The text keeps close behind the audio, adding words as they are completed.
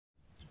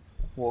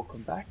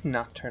Welcome back,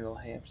 Nocturnal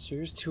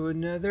Hamsters, to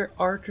another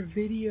ARK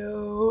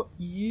video.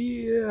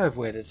 Yeah, I've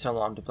waited so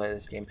long to play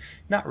this game.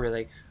 Not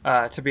really.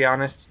 To be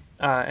honest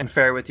and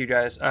fair with you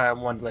guys, I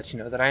wanted to let you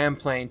know that I am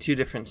playing two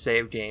different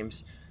save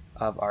games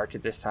of ARK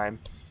at this time.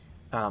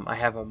 I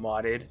have a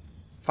modded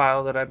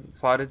file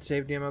that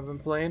save game I've been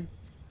playing.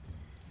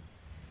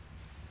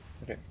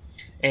 Okay.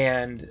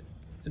 And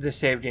the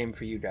save game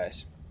for you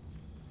guys,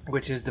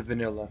 which is the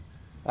vanilla.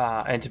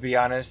 And to be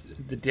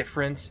honest, the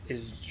difference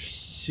is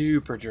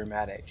super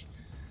dramatic.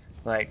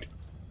 Like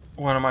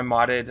on my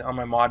modded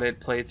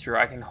playthrough,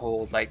 I can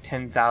hold like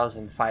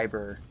 10,000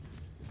 fiber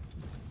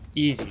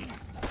easy.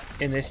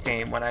 In this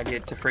game, when I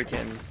get to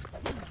freaking,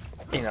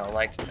 you know,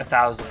 like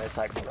 1,000, it's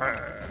like.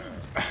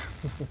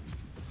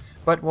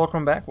 But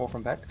welcome back.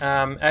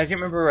 I can't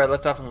remember where I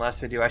left off in the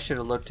last video. I should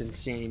have looked and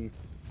seen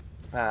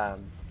the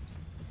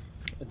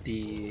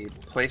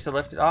place I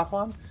left it off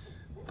on,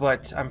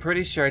 but I'm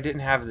pretty sure I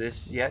didn't have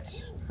this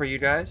yet for you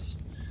guys.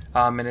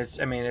 And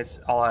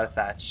it's all out of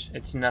thatch.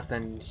 It's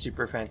nothing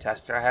super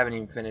fantastic. I haven't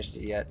even finished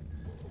it yet.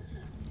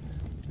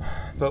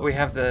 But we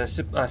have the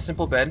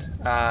simple bed.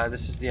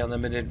 This is the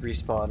unlimited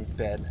respawn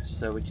bed,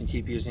 so we can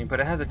keep using it. But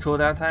it has a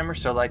cooldown timer,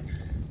 so like,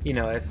 you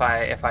know, if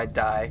I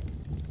die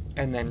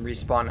and then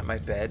respawn at my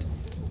bed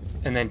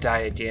and then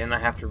die again, I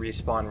have to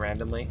respawn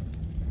randomly.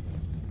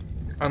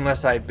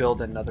 Unless I build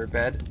another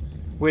bed,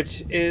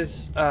 which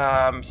is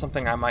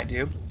something I might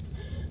do.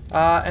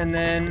 And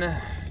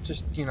then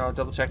just, you know,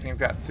 double checking I've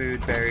got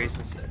food, berries,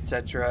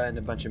 etc., and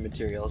a bunch of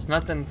materials.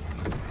 Nothing,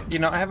 you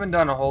know, I haven't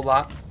done a whole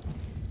lot.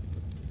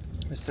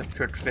 Except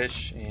cooked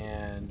fish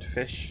and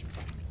fish.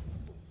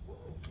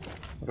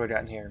 What do I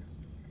got in here?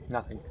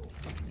 Nothing.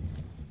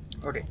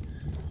 Okay.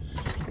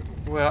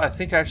 Well, I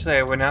think actually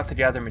I went out to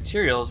gather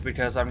materials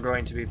because I'm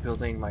going to be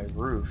building my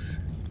roof.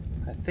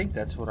 I think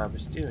that's what I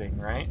was doing,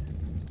 right?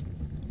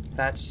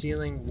 Thatch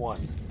ceiling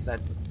 1.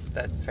 That's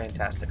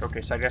fantastic.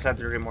 Okay, so I guess I have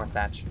to get more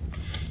thatch.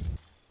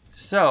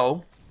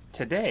 So,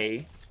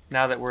 today,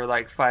 now that we're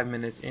like 5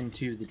 minutes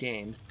into the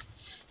game,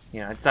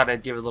 you know, I thought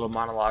I'd give a little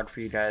monologue for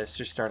you guys,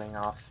 just starting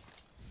off.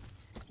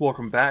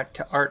 Welcome back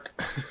to ARK.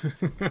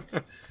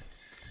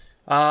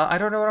 I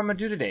don't know what I'm going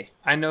to do today.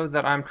 I know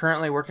that I'm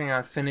currently working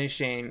on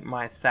finishing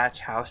my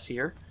thatch house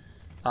here.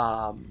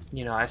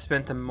 You know, I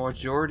spent the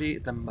majority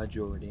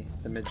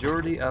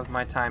of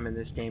my time in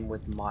this game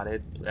with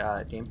modded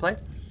gameplay.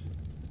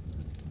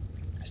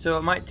 So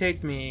it might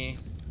take me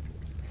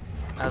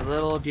a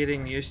little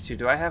getting used to.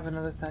 Do I have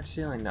another thatch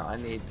ceiling? No, I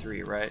need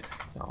 3, right?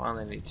 No, I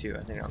only need 2.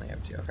 I think I only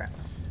have 2. Okay.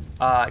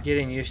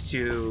 Getting used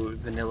to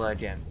vanilla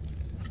again.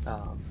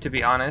 To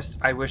be honest,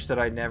 I wish that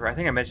I never. I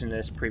think I mentioned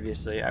this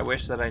previously. I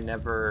wish that I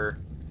never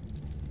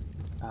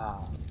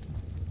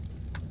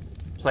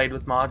played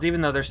with mods,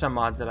 even though there's some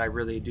mods that I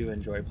really do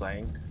enjoy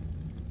playing.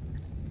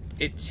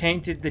 It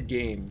tainted the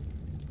game,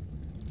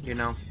 you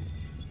know.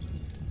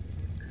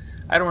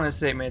 I don't want to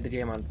say it made the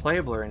game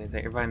unplayable or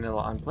anything, or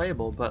vanilla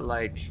unplayable, but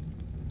like,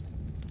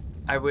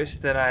 I wish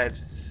that I had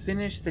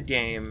finished the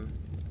game,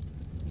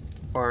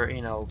 or,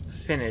 you know,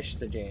 finished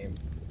the game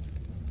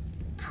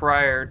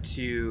prior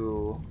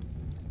to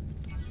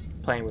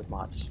playing with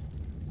mods.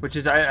 Which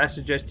is, I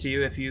suggest to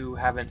you, if you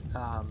haven't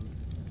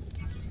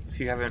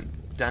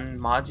done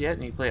mods yet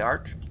and you play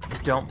ARK,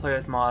 don't play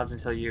with mods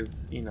until you've,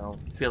 you know,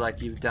 feel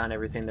like you've done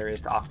everything there is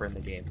to offer in the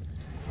game.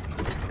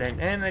 Then,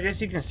 and I guess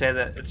you can say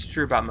that it's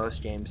true about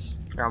most games,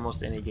 or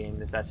almost any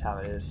game, is that's how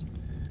it is.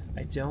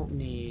 I don't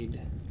need.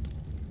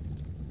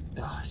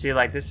 Ugh, see,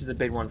 like, this is the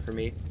big one for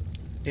me.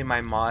 In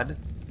my modded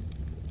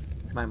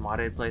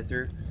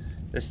playthrough,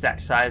 the stack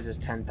size is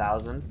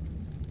 10,000.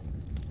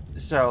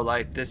 So,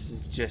 like, this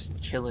is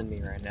just killing me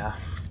right now.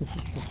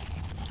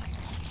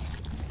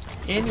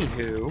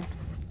 Anywho,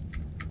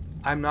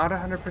 I'm not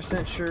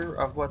 100% sure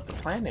of what the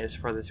plan is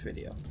for this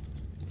video.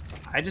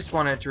 I just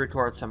wanted to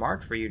record some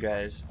ARK for you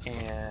guys,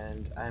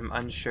 and I'm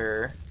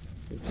unsure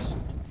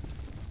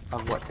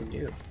of what to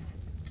do.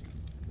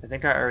 I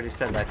think I already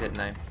said that, didn't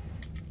I?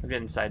 I'm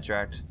getting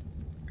sidetracked.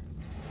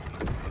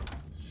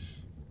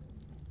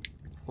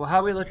 Well,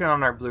 how are we looking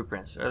on our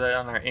blueprints, or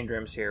on our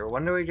engrams here?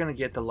 When are we going to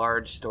get the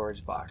large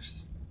storage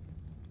box?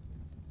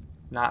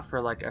 Not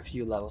for like a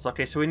few levels.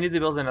 Okay, so we need to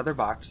build another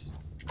box.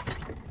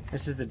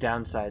 This is the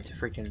downside to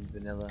freaking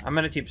vanilla. I'm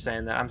going to keep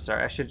saying that. I'm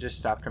sorry. I should just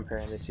stop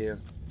comparing the two.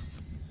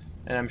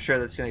 And I'm sure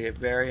that's going to get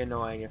very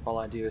annoying if all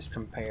I do is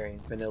comparing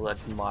vanilla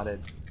to modded.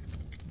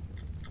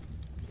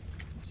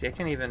 See, I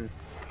can't even.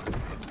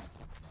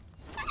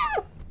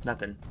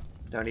 Nothing.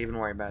 Don't even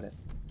worry about it.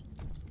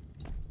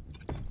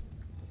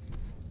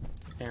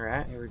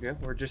 Alright, here we go.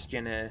 We're just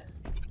gonna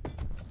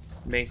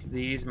make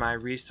these my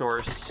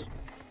resource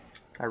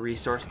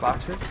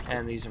boxes,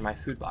 and these are my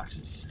food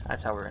boxes.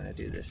 That's how we're gonna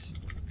do this.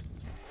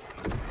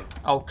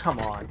 Oh, come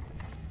on.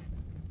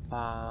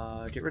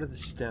 Get rid of the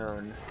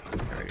stone.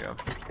 There we go.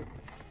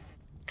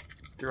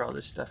 Throw all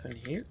this stuff in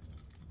here.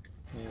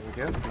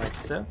 There we go, like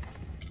so.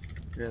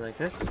 Do it like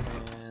this,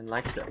 and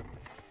like so.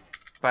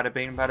 Bada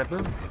bing, bada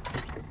boom.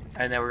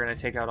 And then we're gonna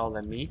take out all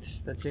the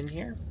meat that's in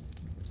here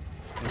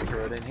and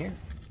throw it in here.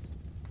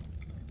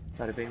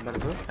 Bada bing, bada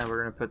boom. And we're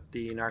gonna put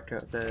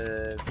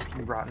the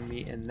rotten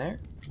meat in there.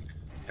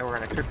 And we're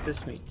gonna cook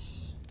this meat.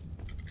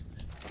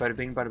 Bada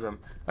bing, bada boom.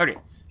 Okay,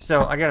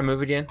 so I gotta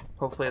move again.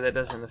 Hopefully that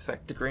doesn't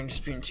affect the green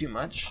screen too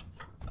much.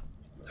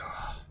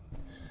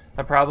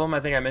 A problem I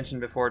think I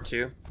mentioned before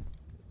too.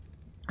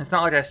 It's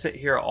not like I sit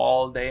here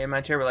all day in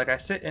my chair, but like I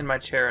sit in my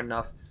chair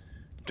enough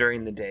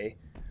during the day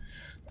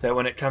that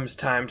when it comes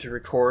time to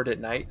record at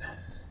night,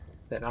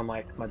 that I'm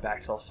like, my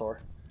back's all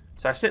sore.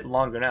 So I sit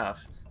long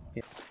enough.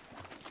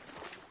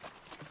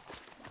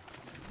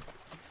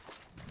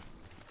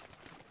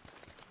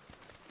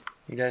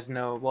 You guys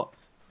know, well,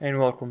 and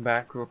welcome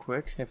back real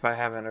quick, if I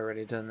haven't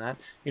already done that.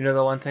 You know,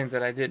 the one thing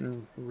that I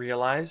didn't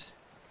realize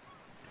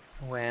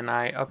when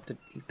I upped the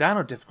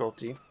dino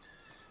difficulty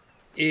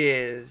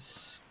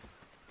is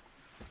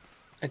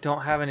I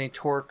don't have any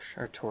torque.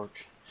 I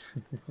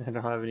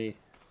don't have any,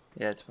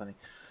 yeah, it's funny.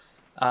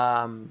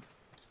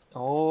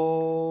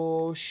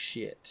 Oh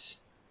shit.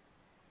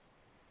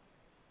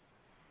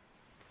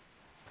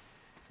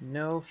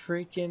 No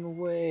freaking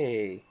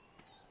way.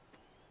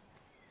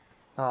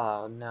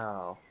 Oh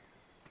no.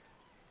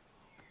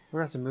 We're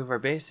gonna have to move our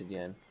base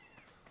again.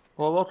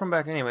 Well, welcome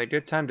back anyway.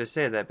 Good time to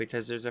say that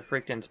because there's a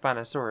freaking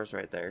Spinosaurus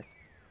right there.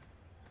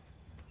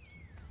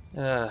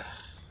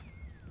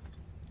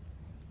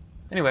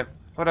 Anyway,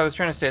 what I was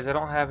trying to say is I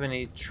don't have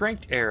any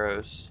tranked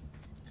arrows.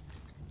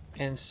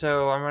 And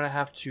so I'm gonna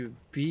have to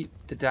beat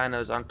the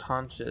dinos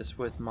unconscious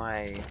with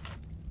my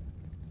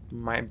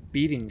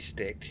beating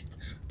stick.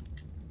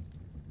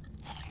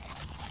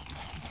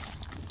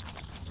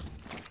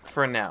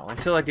 For now,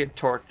 until I get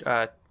tranked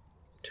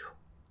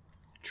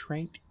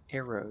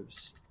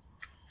arrows.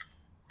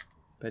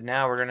 But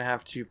now we're gonna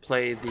have to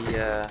play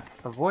the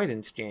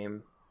avoidance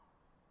game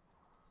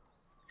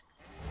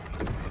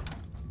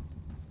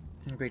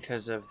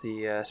because of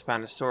the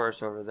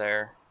Spinosaurus over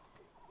there.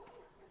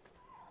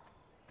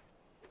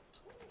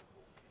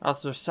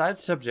 Also, side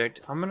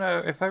subject, I'm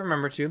gonna, if I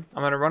remember to,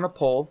 I'm gonna run a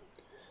poll.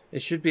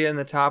 It should be in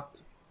the top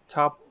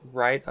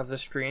right of the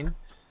screen.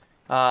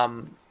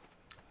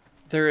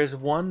 There is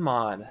one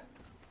mod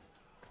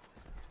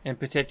in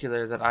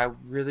particular that I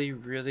really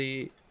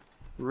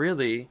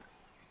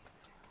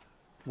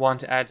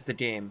want to add to the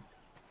game,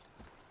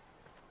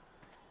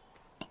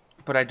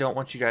 but I don't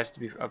want you guys to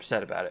be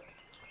upset about it.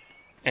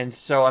 And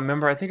so I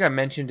remember, I think I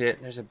mentioned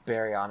it. There's a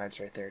BARYONYX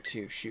right there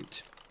too.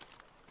 Shoot,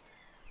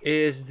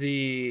 is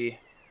the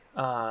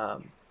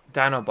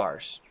dino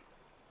bars.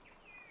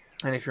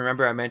 And if you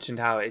remember, I mentioned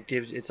how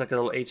it's like a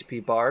little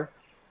HP bar.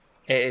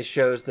 It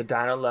shows the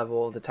dino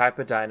level, the type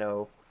of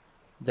dino,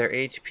 their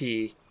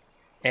HP,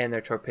 and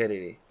their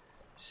torpidity.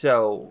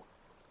 So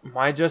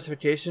my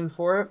justification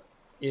for it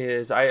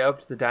is I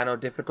upped the dino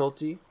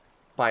difficulty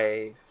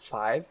by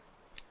 5.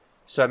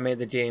 So I made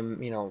the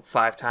game, you know,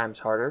 5 times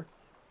harder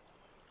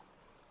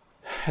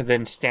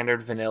than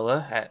standard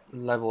vanilla at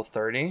level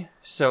 30.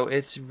 So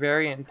it's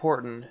very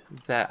important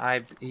that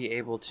I be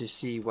able to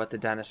see what the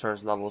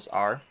dinosaurs' levels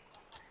are.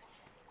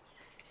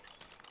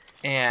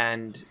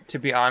 And to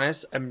be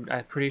honest, I'm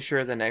pretty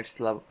sure the next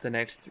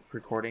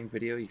recording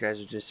video, you guys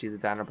will just see the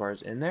dino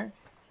bars in there.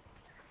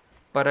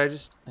 But I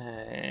just we're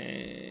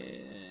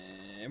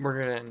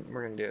gonna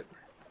do it.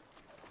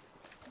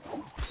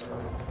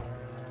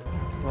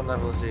 What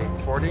level is he?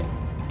 40?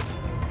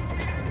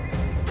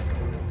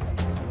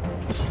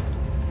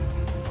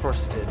 Of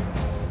course it did.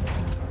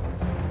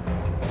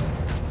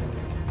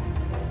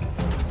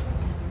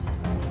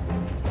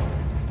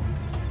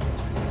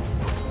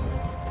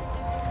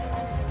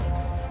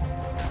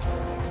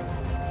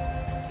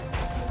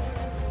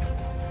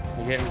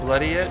 You getting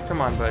bloody yet?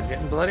 Come on, bud.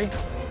 Getting bloody?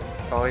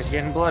 Oh, he's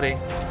getting bloody.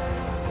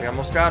 We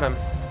almost got him.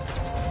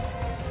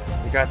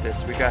 We got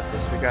this. We got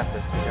this. We got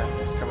this. We got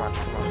this. Come on.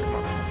 Come on. Come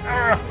on.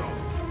 Ah!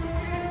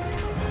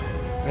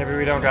 Maybe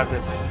we don't got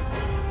this.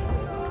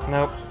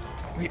 Nope.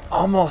 We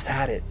almost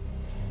had it.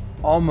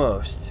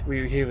 Almost.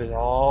 He was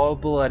all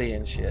bloody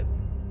and shit.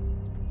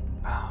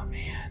 Oh,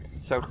 man.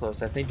 So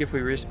close. I think if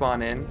we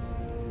respawn in,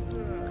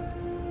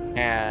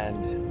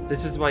 and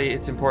this is why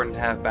it's important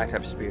to have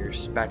backup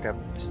spears, backup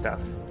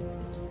stuff.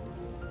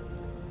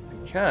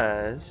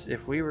 Because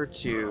if we were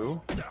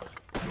to,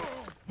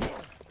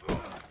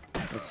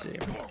 let's see,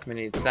 we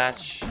need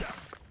thatch.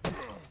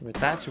 With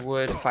thatch,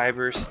 wood,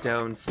 fiber,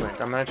 stone, flint.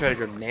 I'm gonna try to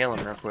go nail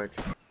him real quick.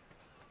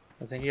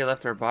 I think he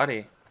left our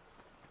body.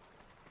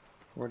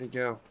 Where'd he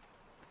go?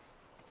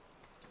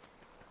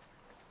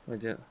 We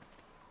did.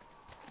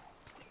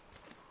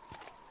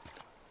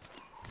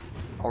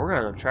 Oh, we're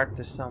gonna go track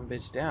this son of a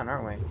bitch down,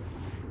 aren't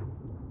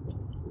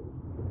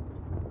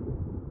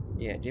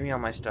we? Yeah, give me all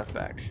my stuff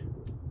back.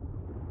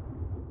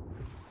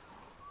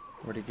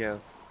 Where'd he go?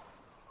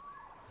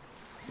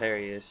 There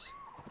he is.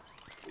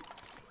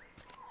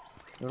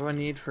 What do I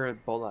need for a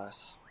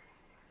bolas?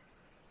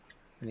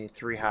 I need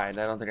 3 hide.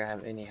 I don't think I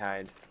have any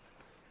hide.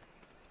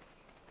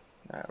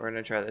 Alright, we're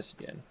gonna try this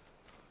again.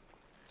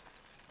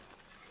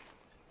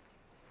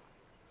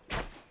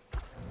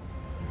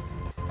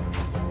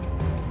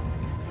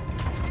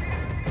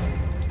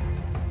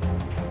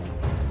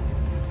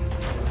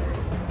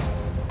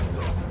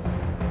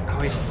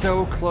 Oh, he's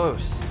so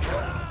close.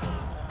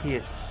 He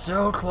is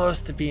so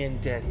close to being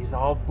dead. He's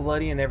all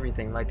bloody and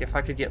everything. Like, if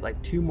I could get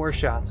like 2 more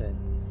shots in.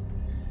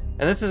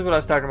 And this is what I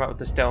was talking about with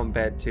the stone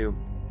bed too.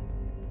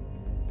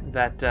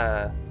 That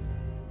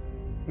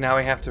now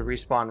we have to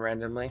respawn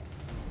randomly.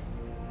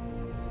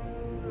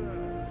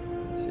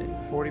 Let's see,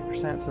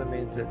 40%, so that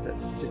means it's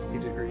at 60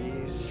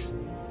 degrees.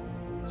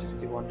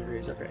 61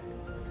 degrees, okay.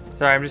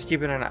 Sorry, I'm just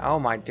keeping an eye. Oh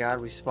my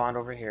god, we spawned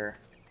over here.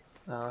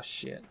 Oh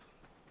shit.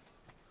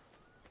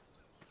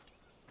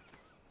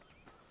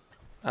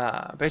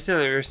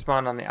 Basically we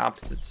respawned on the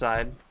opposite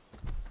side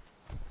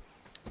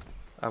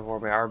of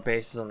where our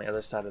base is, on the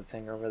other side of the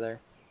thing over there.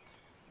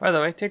 By the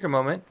way, take a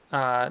moment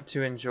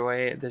to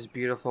enjoy this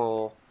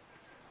beautiful...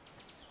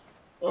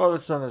 Oh, the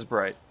sun is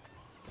bright.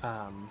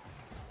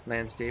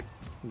 Landscape,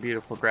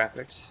 beautiful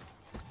graphics.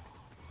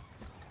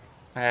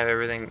 I have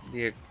everything,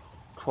 the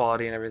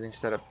quality and everything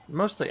set up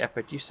mostly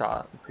epic. You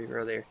saw it pretty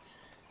earlier.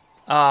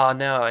 Oh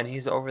no, and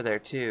he's over there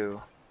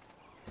too.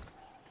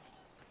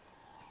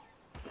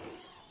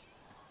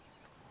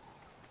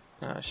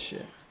 Oh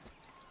shit.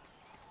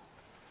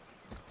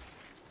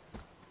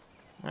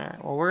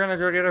 Alright, well, we're gonna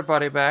go get our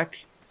buddy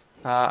back,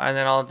 and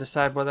then I'll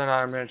decide whether or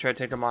not I'm gonna try to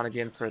take him on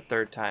again for a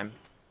 3rd time.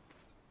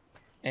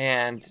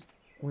 And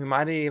we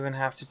might even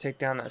have to take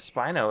down that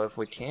Spino if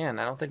we can.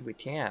 I don't think we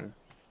can,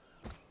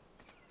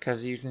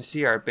 because you can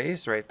see our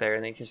base right there,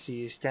 and you can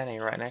see he's standing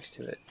right next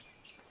to it.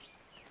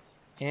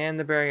 And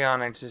the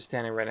Baryonyx is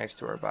standing right next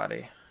to our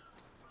body.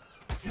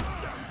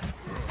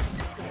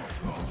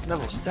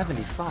 Level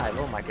 75,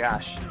 oh my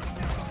gosh.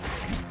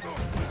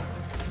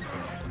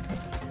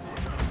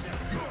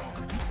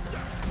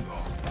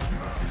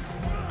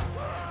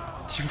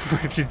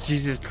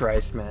 Jesus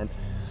Christ, man.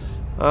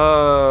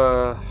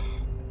 Ay.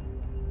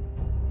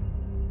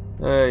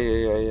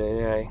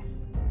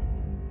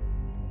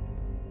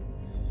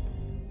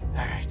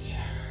 Alright.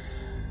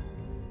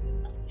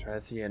 Try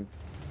this again.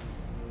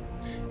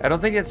 I don't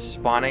think it's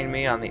spawning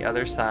me on the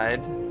other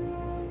side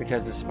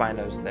because the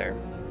Spino's there.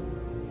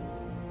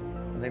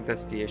 I think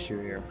that's the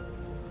issue here.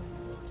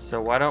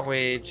 So why don't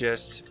we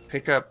just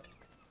pick up...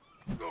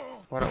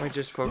 Why don't we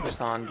just focus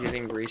on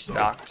getting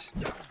restocked?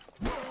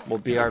 We'll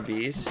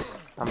BRBs.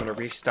 I'm going to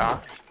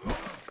restock.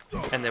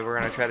 And then we're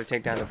going to try to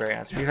take down the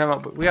Baryonyx.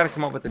 We got to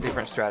come up with a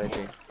different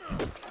strategy.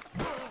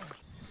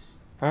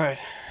 Alright.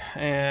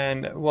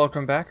 And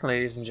welcome back,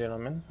 ladies and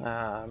gentlemen.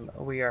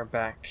 We are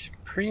back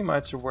pretty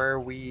much where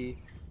we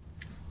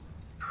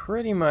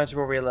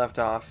left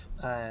off,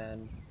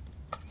 and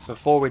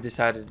before we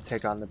decided to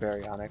take on the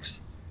Baryonyx.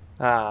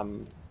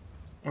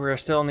 We're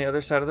still on the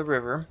other side of the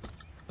river,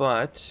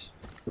 but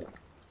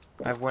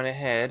I went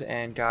ahead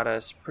and got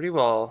us pretty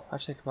well.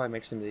 Actually, I could probably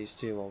make some of these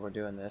too while we're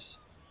doing this.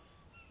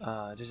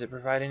 Does it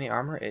provide any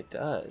armor? It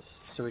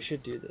does, so we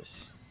should do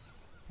this.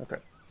 Okay.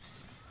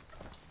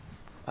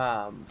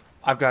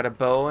 I've got a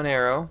bow and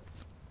arrow,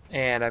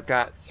 and I've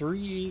got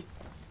 3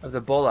 of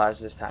the bolas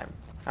this time.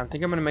 I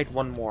think I'm going to make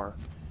 1 more,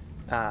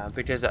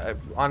 because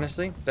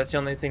honestly, that's the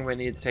only thing we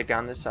need to take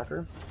down this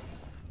sucker,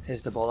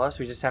 is the bolas.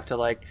 We just have to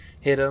like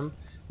hit him,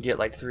 get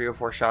like 3 or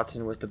 4 shots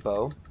in with the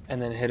bow,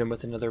 and then hit him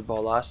with another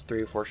bolas,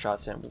 3 or 4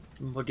 shots in.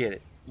 We'll get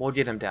it. We'll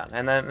get him down.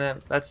 And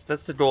then that's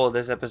the goal of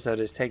this episode,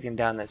 is taking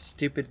down that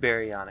stupid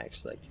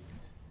Baryonyx. Like,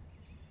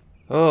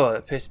 oh,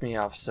 that pissed me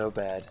off so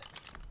bad.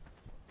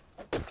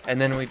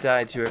 And then we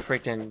died to a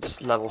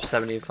freaking level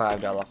 75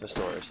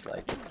 Dilophosaurus.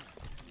 Like,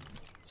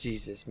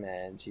 Jesus,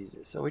 man,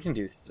 Jesus. So we can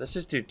do, let's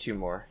just do 2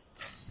 more.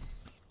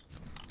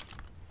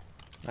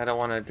 I don't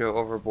want to go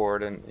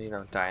overboard and, you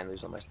know, die and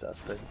lose all my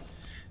stuff. But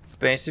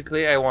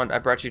basically, I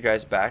brought you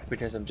guys back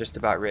because I'm just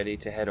about ready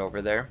to head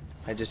over there.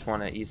 I just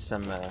want to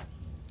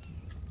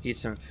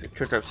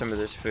cook up some of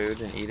this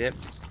food and eat it,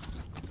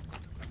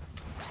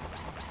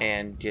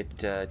 and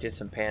get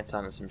some pants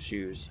on and some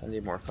shoes. I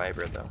need more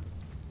fiber though.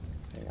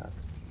 Hang on.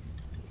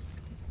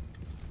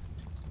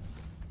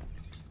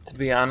 To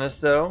be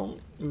honest though,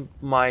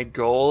 my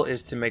goal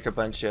is to make a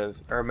bunch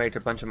of my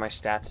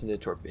stats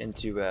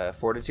into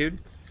fortitude,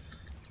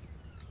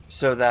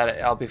 so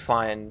that I'll be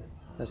fine.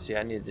 Let's see,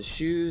 I need the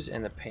shoes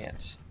and the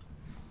pants.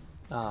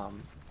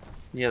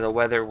 Yeah, the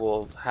weather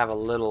will have a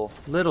little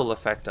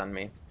effect on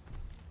me.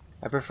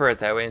 I prefer it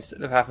that way,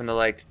 instead of having to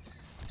like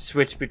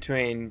switch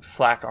between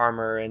flak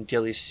armor and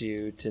ghillie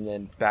suit and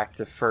then back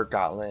to fur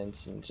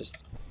gauntlets, and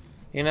just,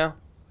 you know,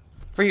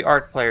 for you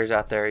ARC players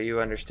out there, you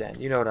understand.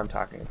 You know what I'm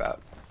talking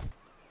about.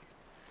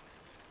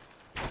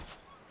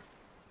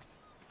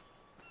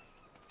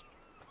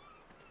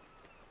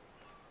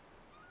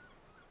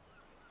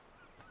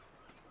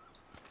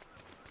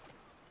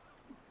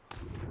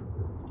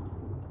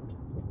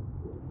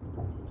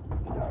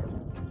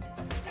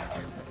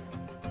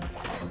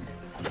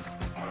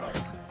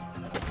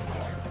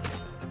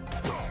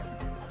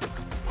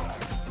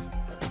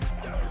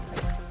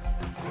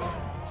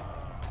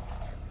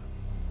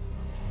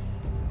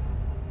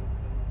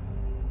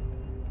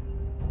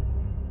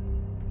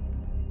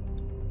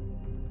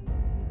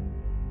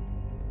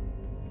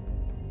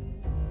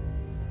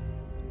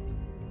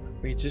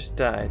 We just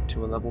died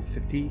to a level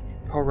 50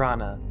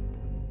 piranha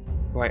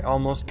who I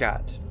almost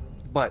got.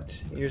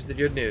 But here's the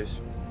good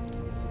news.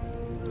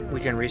 We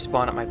can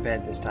respawn at my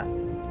bed this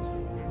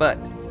time. But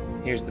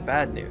here's the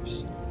bad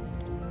news.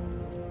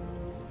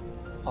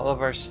 All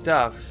of our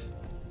stuff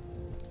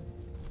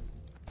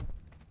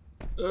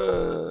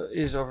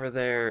is over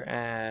there,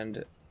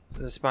 and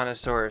the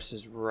Spinosaurus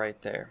is right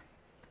there.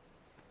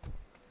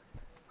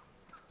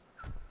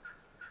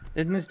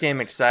 Isn't this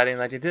game exciting?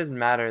 Like, it doesn't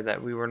matter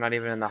that we were not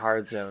even in the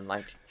hard zone.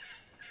 Like,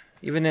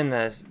 even in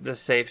the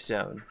safe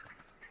zone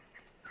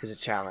is a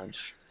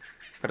challenge.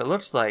 But it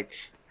looks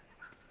like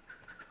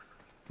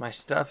my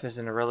stuff is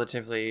in a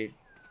relatively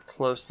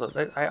close look.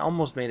 I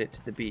almost made it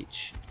to the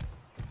beach.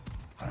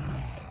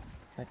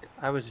 Like,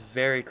 I was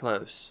very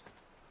close.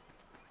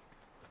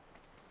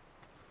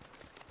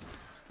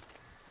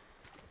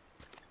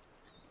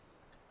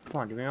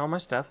 Come on, give me all my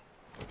stuff.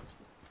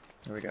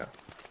 There we go.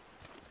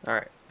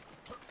 Alright.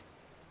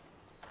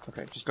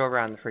 Okay, just go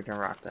around the freaking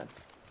rock then.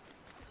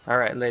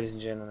 Alright, ladies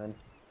and gentlemen.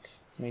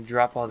 Let me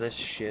drop all this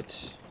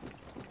shit.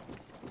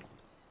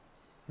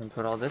 And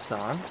put all this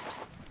on.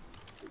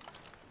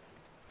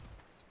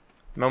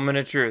 Moment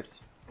of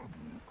truth.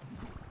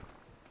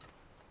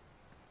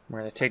 We're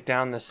gonna take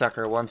down this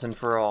sucker once and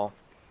for all.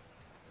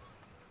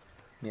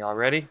 Y'all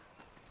ready?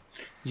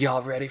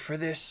 Y'all ready for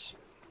this?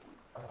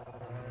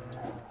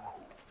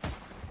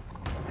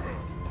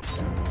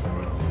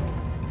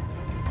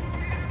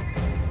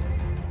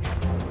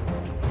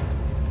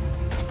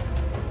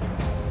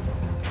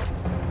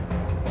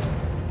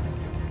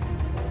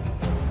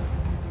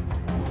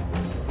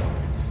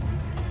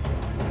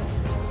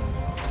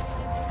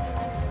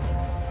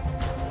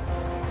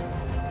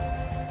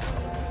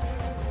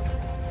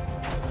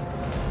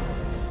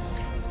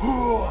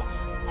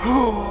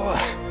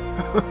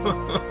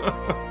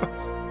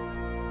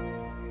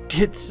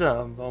 Get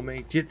some,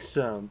 homie, get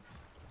some.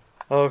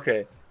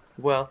 Okay,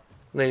 well,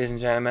 ladies and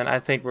gentlemen, I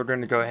think we're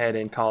going to go ahead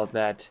and call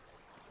that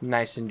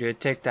nice and good.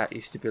 Take that, you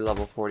stupid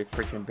level 40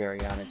 freaking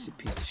BARYONYX, you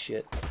piece of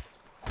shit.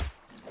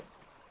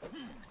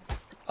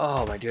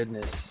 Oh my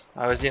goodness.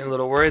 I was getting a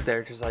little worried there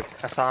because,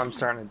 like, I saw him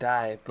starting to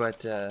die,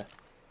 but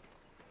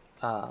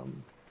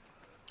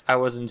I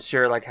wasn't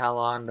sure, like, how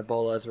long the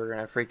bolas were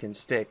going to freaking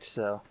stick,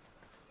 so.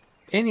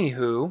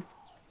 Anywho,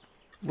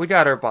 we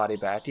got our body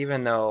back,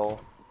 even though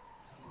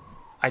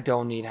I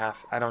don't need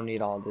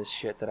all this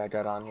shit that I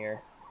got on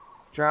here.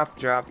 Drop,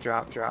 drop,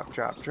 drop, drop,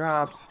 drop,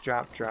 drop,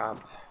 drop,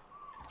 drop,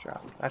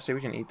 drop. Actually,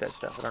 we can eat that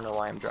stuff. I don't know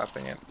why I'm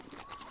dropping it.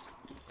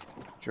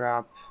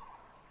 Drop.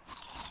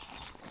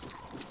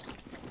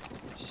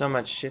 So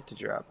much shit to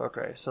drop.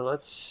 Okay, so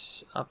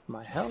let's up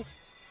my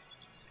health.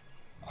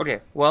 Okay,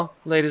 well,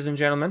 ladies and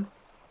gentlemen,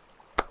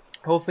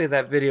 hopefully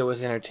that video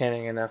was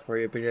entertaining enough for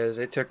you, because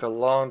it took a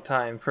long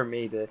time for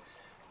me to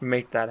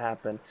make that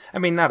happen. I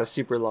mean, not a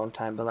super long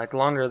time, but like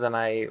longer than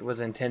I was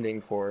intending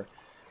for.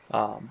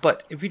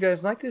 But if you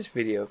guys like this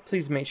video,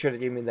 please make sure to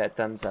give me that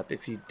thumbs up.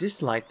 If you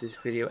dislike this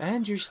video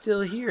and you're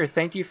still here,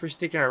 thank you for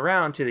sticking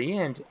around to the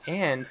end,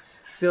 and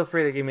feel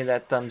free to give me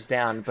that thumbs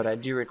down. But I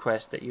do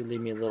request that you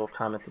leave me a little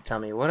comment to tell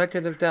me what I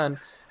could have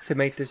done to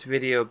make this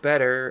video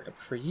better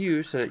for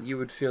you, so that you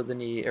would feel the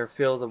need or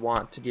feel the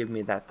want to give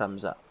me that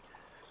thumbs up.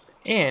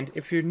 And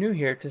if you're new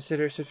here,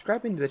 consider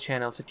subscribing to the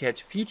channel to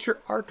catch future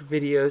ARK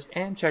videos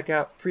and check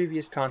out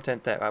previous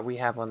content that we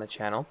have on the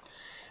channel.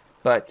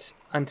 But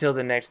until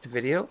the next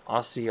video,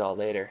 I'll see y'all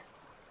later.